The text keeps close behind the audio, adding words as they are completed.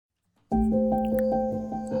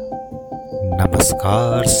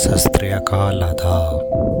नमस्कार, सत श्री अकाल, आदाब।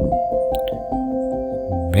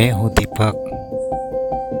 मैं हूँ दीपक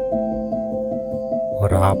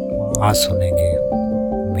और आप आज सुनेंगे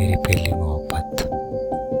मेरी पहली मोहब्बत।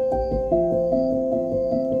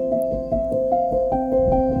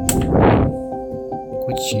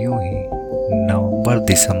 कुछ यूं ही नवंबर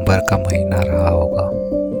दिसंबर का महीना रहा होगा।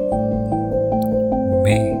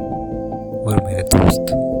 मैं और मेरे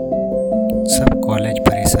दोस्त सब कॉलेज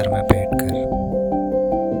परिसर में बैठकर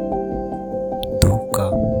धूप का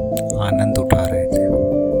आनंद उठा रहे थे।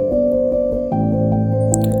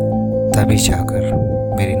 तभी जाकर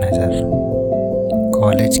मेरी नज़र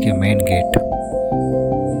कॉलेज के मेन गेट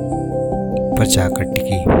पर जाकर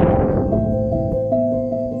टिकी।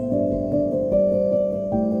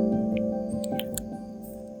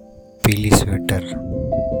 पीली स्वेटर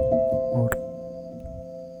और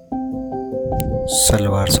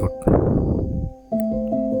सलवार सूट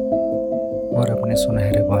और अपने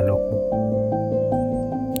सुनहरे बालों को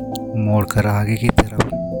मोड़कर आगे की तरफ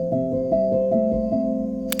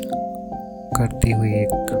करती हुई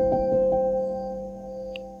एक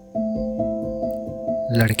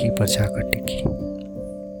लड़की पर जाकर टिकी।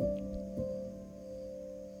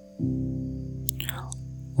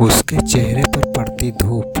 उसके चेहरे पर पड़ती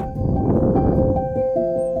धूप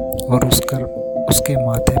और उसके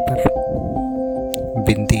माथे पर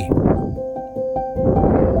बिंदी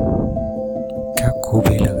क्या खूब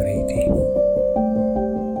ही लग रही थी।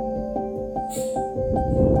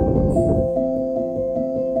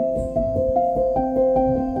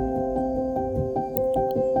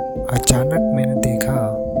 अचानक मैंने देखा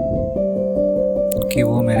कि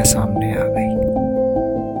वो मेरे सामने आ गई।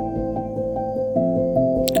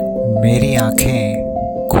 मेरी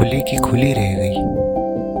आंखें खुली की खुली रह गई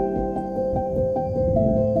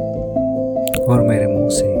और मेरे मुंह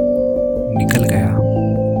से निकल गया,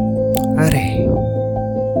 अरे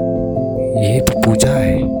ये तो पूजा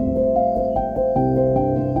है।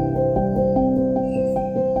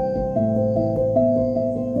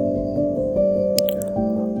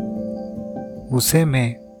 उसे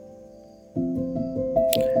मैं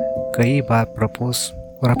कई बार प्रपोज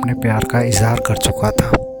और अपने प्यार का इजहार कर चुका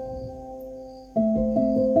था,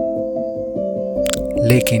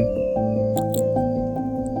 लेकिन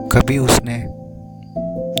कभी उसने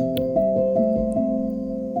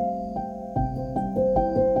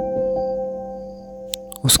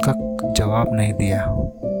उसका जवाब नहीं दिया।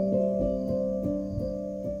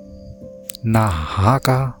 ना हाँ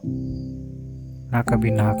कहा, ना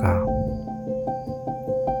कभी ना कहा।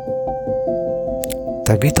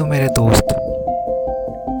 तभी तो मेरे दोस्त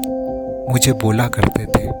मुझे बोला करते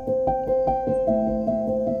थे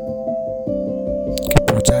कि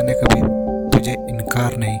पूजा ने कभी तुझे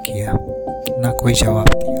इनकार नहीं किया, ना कोई जवाब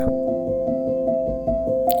दिया।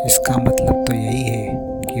 इसका मतलब तो यही है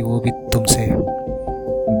कि वो भी तुमसे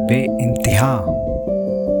बेइंतहा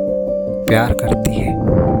प्यार करती है।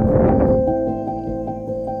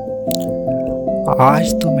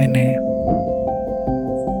 आज तो मैंने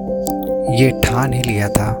ये ठान ही लिया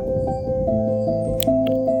था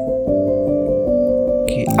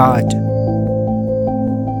कि आज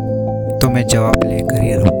तो मैं जवाब लेकर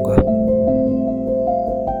ही रहूंगा।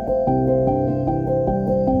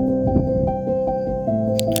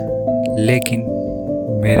 लेकिन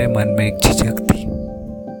मेरे मन में एक झिझक थी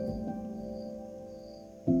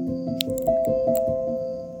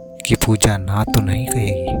कि पूजा ना तो नहीं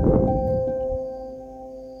कहेगी।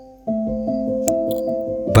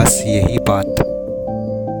 बस यही बात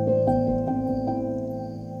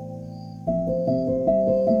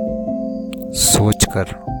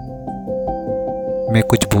सोचकर मैं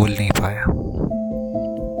कुछ बोल नहीं पाया।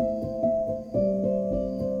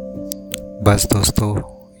 बस दोस्तों,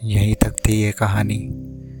 यहीं तक थी ये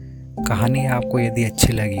कहानी आपको यदि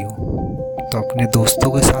अच्छी लगी हो तो अपने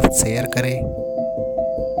दोस्तों के साथ शेयर करें।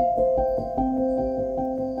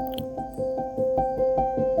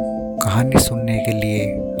 कहानी सुनने के लिए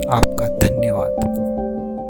आपका धन्यवाद।